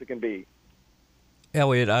stable as it can be.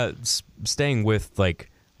 Elliot, staying with, like,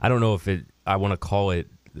 I don't know if I want to call it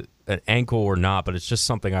an ankle or not, but it's just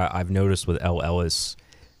something I've noticed with El Ellis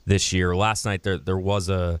this year. Last night there was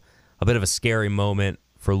a bit of a scary moment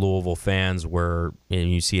for Louisville fans where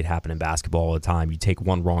you see it happen in basketball all the time. You take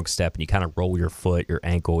one wrong step and you kind of roll your foot, your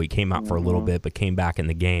ankle. He came out for a little bit but came back in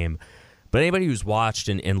the game. But anybody who's watched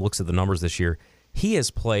and looks at the numbers this year, he has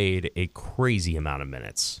played a crazy amount of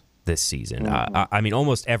minutes this season. I mean,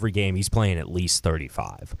 almost every game he's playing at least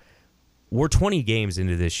 35. We're 20 games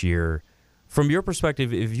into this year. From your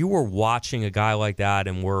perspective, if you were watching a guy like that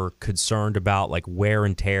and were concerned about like wear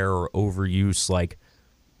and tear or overuse, like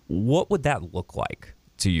what would that look like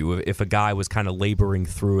to you if a guy was kind of laboring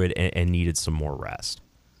through it and needed some more rest?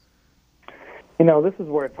 This is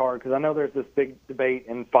where it's hard because I know there's this big debate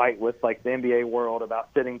and fight with like the NBA world about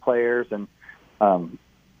sitting players and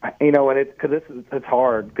it's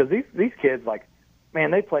hard because these kids, like,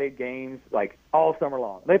 man, they played games like all summer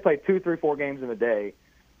long. They played 2, 3, 4 games in a day.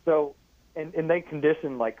 So, and they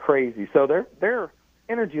condition like crazy. So their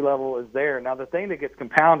energy level is there. Now, the thing that gets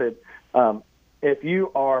compounded, if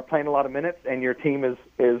you are playing a lot of minutes and your team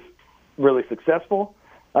is really successful,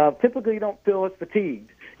 typically you don't feel as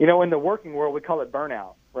fatigued. In the working world, we call it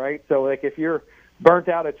burnout, right? So, like, if you're burnt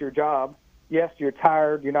out at your job, yes, you're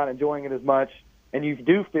tired, you're not enjoying it as much, and you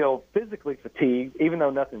do feel physically fatigued, even though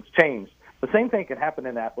nothing's changed. The same thing can happen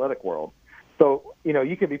in the athletic world. So,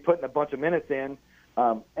 you could be putting a bunch of minutes in,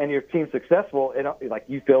 and your team's successful, like,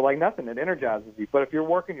 you feel like nothing. It energizes you. But if you're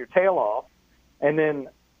working your tail off, and then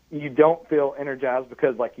you don't feel energized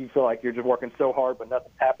because, like, you feel like you're just working so hard but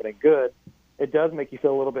nothing's happening good, it does make you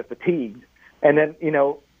feel a little bit fatigued. And then,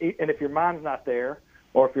 and if your mind's not there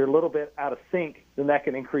or if you're a little bit out of sync, then that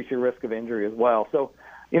can increase your risk of injury as well. So,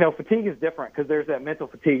 fatigue is different because there's that mental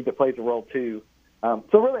fatigue that plays a role too.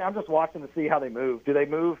 So really, I'm just watching to see how they move. Do they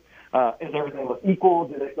move? Is everything look equal?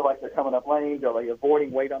 Do they feel like they're coming up lanes? Are they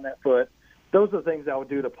avoiding weight on that foot? Those are the things I would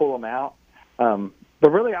do to pull them out.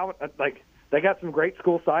 But really, I would they got some great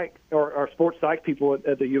school psych or sports psych people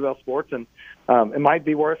at the U of L Sports, and it might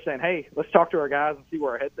be worth saying, hey, let's talk to our guys and see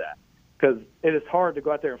where our head's at. Because it is hard to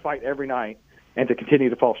go out there and fight every night and to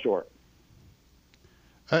continue to fall short.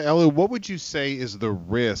 Elliot, what would you say is the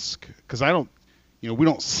risk? Because we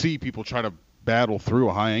don't see people try to battle through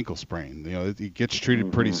a high ankle sprain. It gets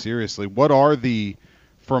treated pretty seriously. What are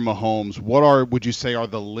for Mahomes, would you say are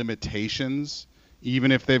the limitations,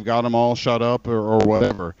 even if they've got them all shut up or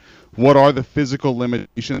whatever? What are the physical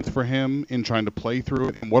limitations for him in trying to play through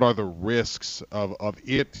it? And what are the risks of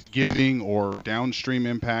it getting or downstream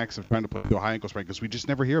impacts of trying to play through a high ankle sprain? Because we just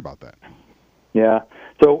never hear about that. Yeah.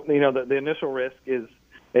 So, the initial risk is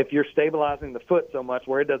if you're stabilizing the foot so much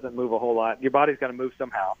where it doesn't move a whole lot, your body's got to move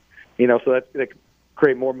somehow. So that could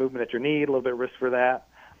create more movement at your knee, a little bit of risk for that,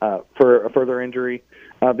 for a further injury.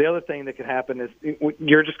 The other thing that could happen is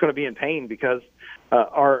you're just going to be in pain because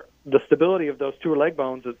the stability of those two leg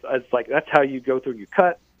bones is like that's how you go through your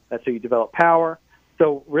cut. That's how you develop power.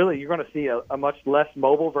 So really, you're going to see a much less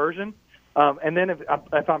mobile version. And then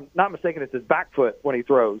if I'm not mistaken, it's his back foot when he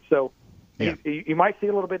throws. So you might see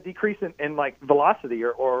a little bit decrease in like velocity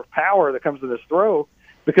or power that comes to this throw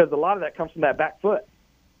because a lot of that comes from that back foot.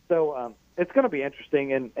 So it's going to be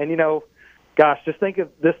interesting. And gosh, just think of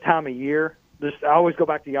this time of year. I always go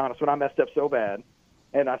back to Giannis when I messed up so bad.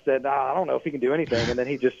 And I said, I don't know if he can do anything. And then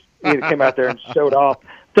he came out there and showed off.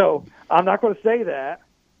 So I'm not going to say that.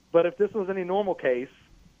 But if this was any normal case,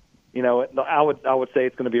 I would say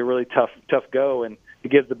it's going to be a really tough go. And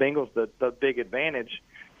it gives the Bengals the big advantage.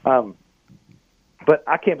 But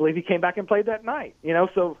I can't believe he came back and played that night.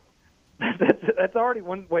 So that's already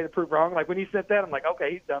one way to prove wrong. Like when he said that, I'm like,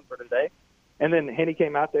 okay, he's done for today. And then Henny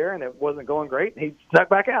came out there and it wasn't going great. And he snuck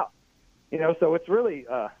back out. So it's really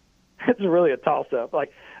a toss-up.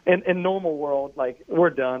 Like in normal world, like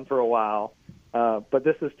we're done for a while. But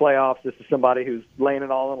this is playoffs. This is somebody who's laying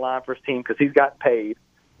it all on the line for his team because he's gotten paid.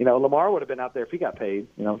 Lamar would have been out there if he got paid.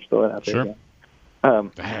 Just throw it out there. Sure.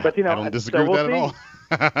 But I don't disagree with that at all.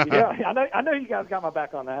 Yeah, I know you guys got my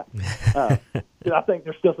back on that. I think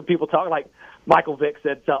there's still some people talking, like Michael Vick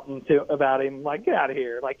said something about him, like, get out of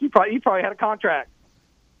here. Like, you probably had a contract.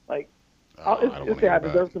 Like, this guy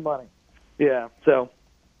deserves some money. Yeah, so,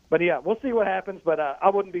 but yeah, we'll see what happens. But I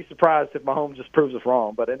wouldn't be surprised if Mahomes just proves us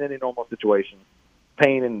wrong. But in any normal situation,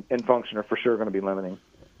 pain and function are for sure going to be limiting.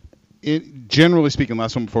 Generally speaking,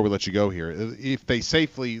 last one before we let you go here, if they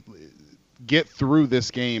safely get through this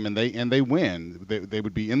game and they win, they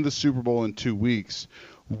would be in the Super Bowl in 2 weeks.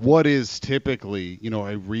 What is typically,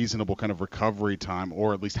 a reasonable kind of recovery time,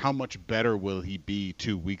 or at least how much better will he be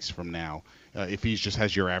 2 weeks from now if he just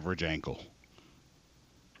has your average ankle?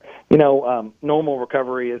 Normal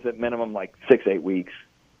recovery is at minimum like 6-8 weeks.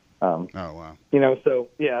 Oh, wow. So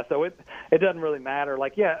it doesn't really matter.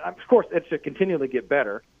 Like, yeah, of course it should continually get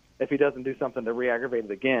better if he doesn't do something to re-aggravate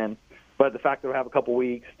it again. But the fact that we'll have a couple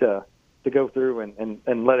weeks to go through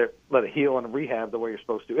and let it heal and rehab the way you're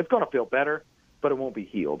supposed to, it's going to feel better, but it won't be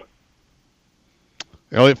healed.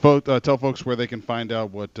 Elliot, tell folks where they can find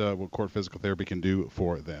out what Court Physical Therapy can do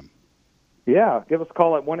for them. Yeah, give us a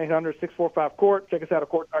call at 1-800-645-COURT. Check us out at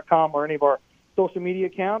court.com or any of our social media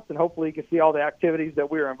accounts, and hopefully you can see all the activities that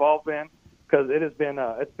we are involved in, because it's been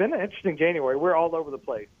an interesting January. We're all over the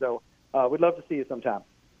place, so we'd love to see you sometime.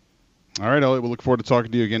 All right, Elliot, we'll look forward to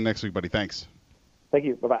talking to you again next week, buddy. Thanks. Thank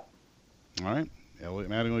you. Bye-bye. All right, Elliot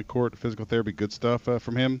Mattingly, Court Physical Therapy. Good stuff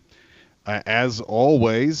from him. As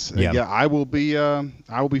always, I will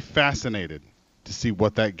be fascinated to see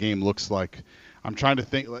what that game looks like. I'm trying to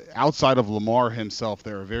think, outside of Lamar himself,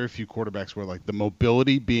 there are very few quarterbacks where like the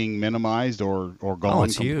mobility being minimized or gone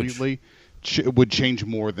completely would change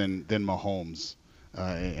more than Mahomes.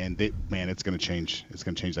 It's going to change. It's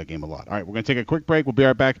going to change that game a lot. All right, we're going to take a quick break. We'll be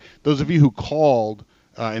right back. Those of you who called,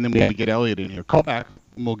 and then we get Elliot in here, call back,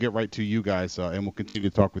 and we'll get right to you guys, and we'll continue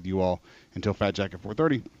to talk with you all until Fat Jack at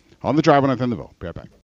 4:30 on the Drive on Thunderville. Be right back.